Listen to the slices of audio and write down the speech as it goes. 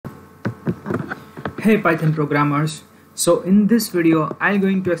Hey Python programmers, so in this video I'm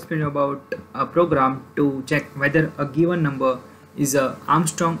going to explain about a program to check whether a given number is a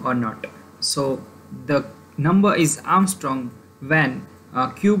Armstrong or not. So the number is Armstrong when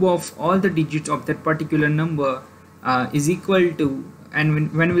a cube of all the digits of that particular number is equal to,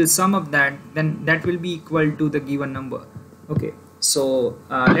 and when we'll sum up that, then that will be equal to the given number. Okay, so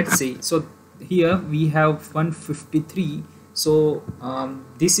let's see. So here we have 153. So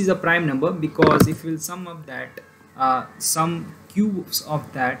this is a prime number because if we'll sum up that some cubes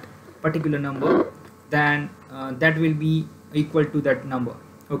of that particular number, then that will be equal to that number.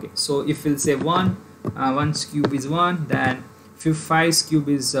 Okay, so if we'll say 1's cube is 1, then 5's cube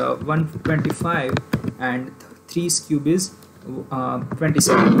is 125, and 3's cube is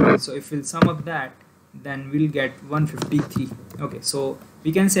 27. So if we'll sum up that, then we'll get 153. Okay, so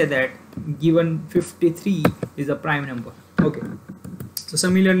we can say that given 53 is a prime number. Okay, so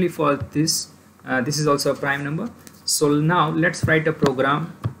similarly for this this is also a prime number. So now let's write a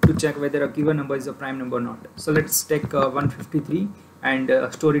program to check whether a given number is a prime number or not. So let's take 153 and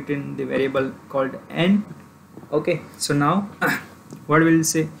store it in the variable called n. Okay, so now what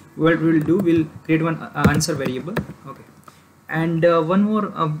we'll do, we'll create one answer variable. Okay, and one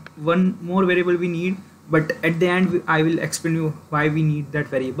more variable we need, but at the end I will explain you why we need that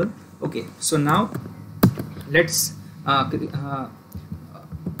variable. Okay, so now let's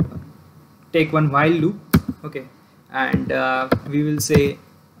take one while loop. Okay, and we will say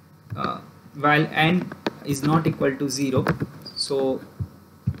while n is not equal to 0. So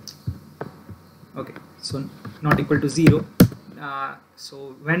okay, so not equal to 0.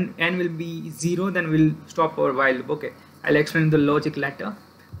 So when n will be 0, then we'll stop our while loop. Okay, I'll explain the logic later.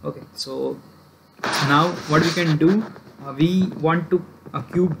 Okay, so now what we can do, we want to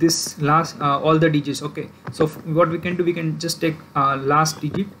cube this last all the digits. Okay, so what we can do, we can just take last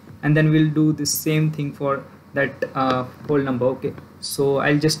digit and then we'll do the same thing for that whole number. Okay, so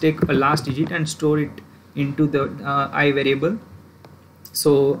I'll just take a last digit and store it into the I variable.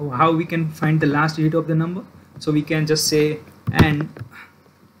 So how we can find the last digit of the number? So we can just say n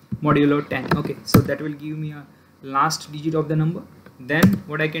modulo 10. Okay, so that will give me a last digit of the number. Then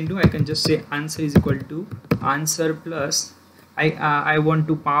what I can do, I can just say answer is equal to answer plus I want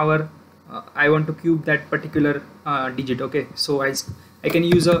to power I want to cube that particular digit. Okay, so I can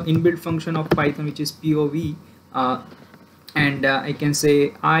use a inbuilt function of Python which is POV, and I can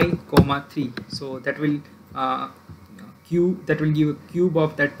say I comma 3. So that will give a cube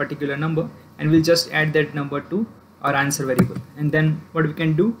of that particular number, and we'll just add that number to our answer variable. And then what we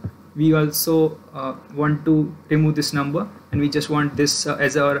can do, we also want to remove this number, and we just want this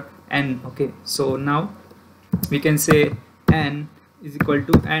as our n. Okay, so now we can say n is equal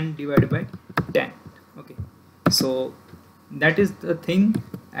to n divided by 10. Okay, so that is the thing.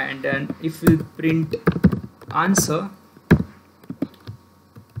 And then if we print answer,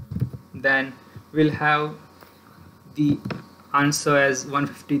 then we'll have the answer as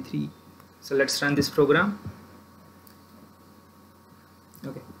 153. So let's run this program.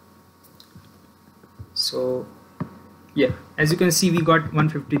 Okay, so yeah, as you can see, we got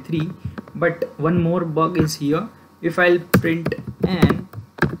 153, but one more bug is here. If I'll print n,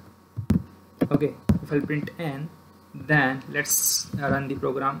 okay, if I'll print n, then let's run the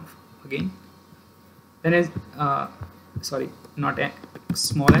program again. Then as sorry, not n,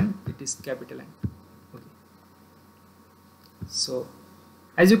 small n, it is capital N. Okay, so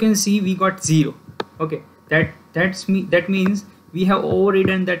as you can see, we got 0. Okay, that means we have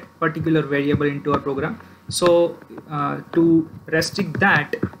overridden that particular variable into our program. So to restrict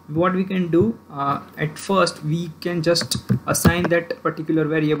that, what we can do, at first we can just assign that particular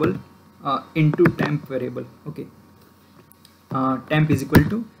variable into temp variable. Okay, temp is equal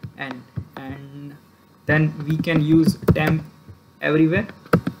to n, and then we can use temp everywhere.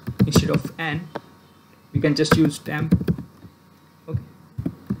 Instead of n, we can just use temp. Okay,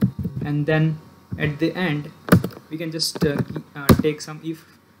 and then at the end we can just take some if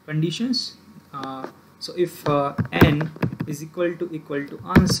conditions. So if n is equal to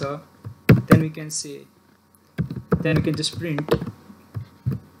answer, then we can say, then we can just print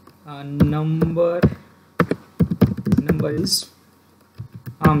number is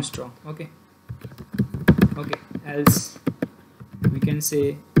Armstrong. Okay, else we can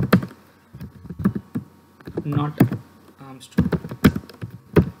say not Armstrong.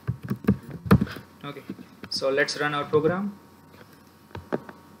 Okay, so let's run our program.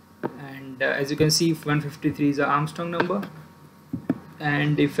 And as you can see, 153 is an Armstrong number,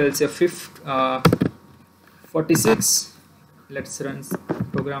 and if I'll say 46, let's run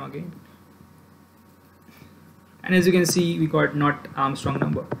program again, and as you can see, we got not Armstrong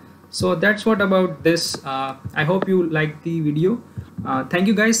number. So that's what about this. I hope you liked the video. Thank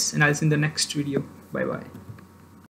you guys, and I'll see you in the next video. Bye bye.